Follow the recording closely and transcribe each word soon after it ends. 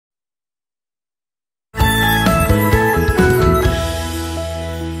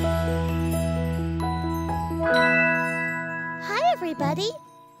Ready?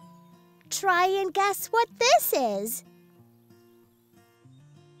 Try and guess what this is.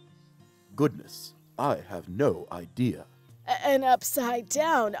 Goodness, I have no idea. An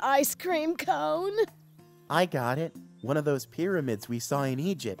upside-down ice cream cone? I got it. One of those pyramids we saw in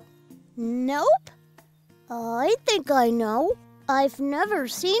Egypt. Nope. I think I know. I've never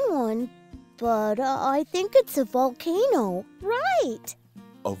seen one, but I think it's a volcano. Right.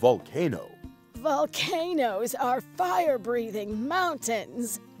 A volcano. Volcanoes are fire-breathing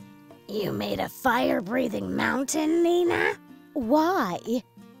mountains. You made a fire-breathing mountain, Neena? Why?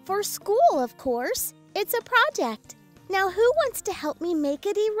 For school, of course. It's a project. Now who wants to help me make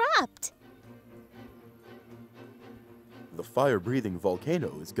it erupt? The fire-breathing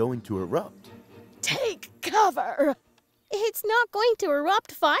volcano is going to erupt. Take cover! It's not going to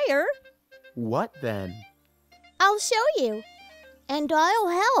erupt fire. What then? I'll show you. And I'll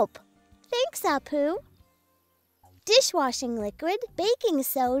help. Thanks, Appu. Dishwashing liquid, baking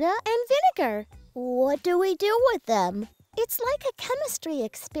soda, and vinegar. What do we do with them? It's like a chemistry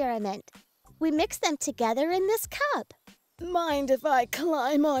experiment. We mix them together in this cup. Mind if I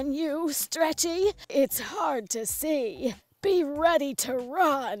climb on you, Stretchy? It's hard to see. Be ready to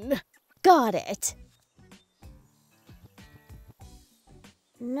run. Got it.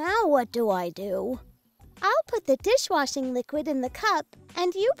 Now what do I do? I'll put the dishwashing liquid in the cup,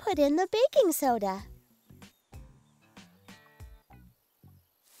 and you put in the baking soda.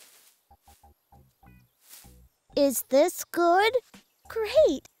 Is this good?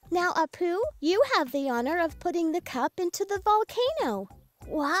 Great! Now, Appu, you have the honor of putting the cup into the volcano.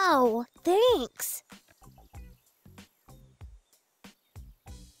 Wow, thanks!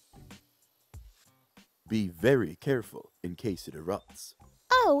 Be very careful in case it erupts.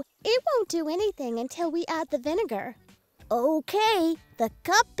 Oh, it won't do anything until we add the vinegar. Okay, the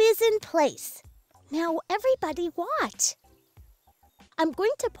cup is in place. Now everybody watch. I'm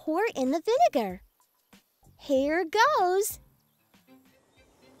going to pour in the vinegar. Here goes.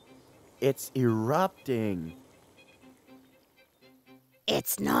 It's erupting.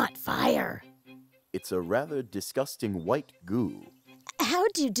 It's not fire. It's a rather disgusting white goo.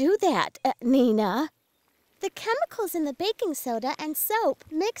 How'd you do that, Neena? The chemicals in the baking soda and soap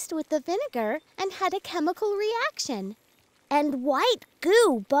mixed with the vinegar and had a chemical reaction. And white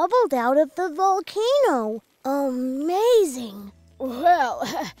goo bubbled out of the volcano. Amazing! Well,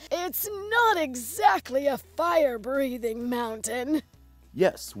 it's not exactly a fire-breathing mountain.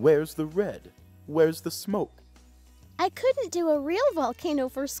 Yes, where's the red? Where's the smoke? I couldn't do a real volcano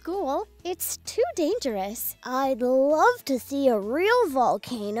for school. It's too dangerous. I'd love to see a real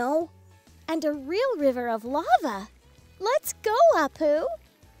volcano. And a real river of lava. Let's go, Appu.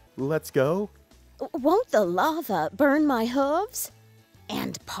 Let's go. Won't the lava burn my hooves?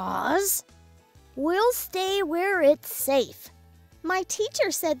 And paws? We'll stay where it's safe. My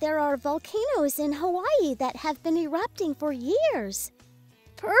teacher said there are volcanoes in Hawaii that have been erupting for years.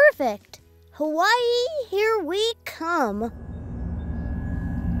 Perfect. Hawaii, here we come.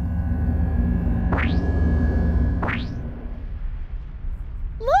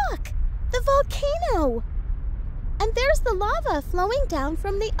 Look! The volcano! And there's the lava flowing down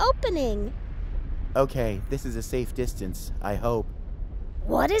from the opening. Okay, this is a safe distance, I hope.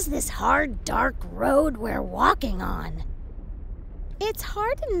 What is this hard, dark road we're walking on? It's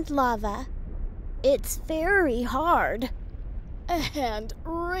hardened lava. It's very hard. And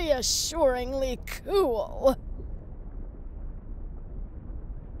reassuringly cool.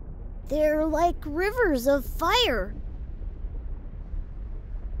 They're like rivers of fire.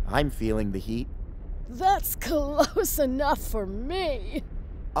 I'm feeling the heat. That's close enough for me.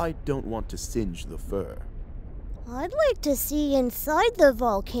 I don't want to singe the fur. I'd like to see inside the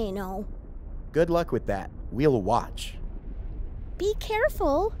volcano. Good luck with that. We'll watch. Be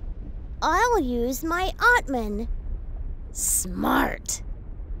careful. I'll use my Atman. Smart.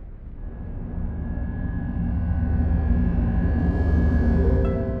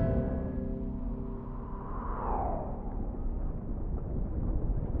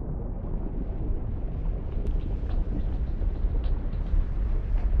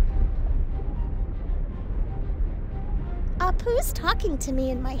 Appu's talking to me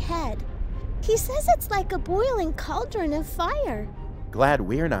in my head. He says it's like a boiling cauldron of fire. Glad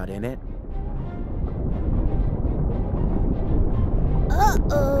we're not in it.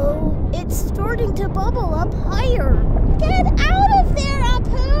 Uh-oh, it's starting to bubble up higher. Get out of there,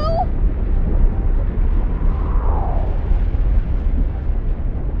 Appu!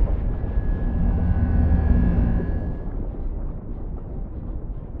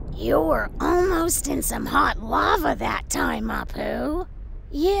 You were almost in some hot lava that time, Appu.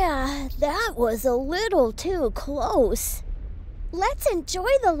 Yeah, that was a little too close. Let's enjoy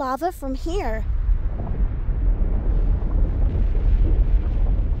the lava from here.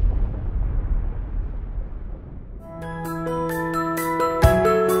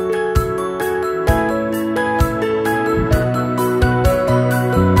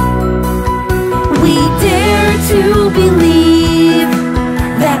 We dare to believe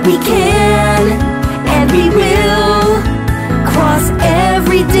that we can, and we will.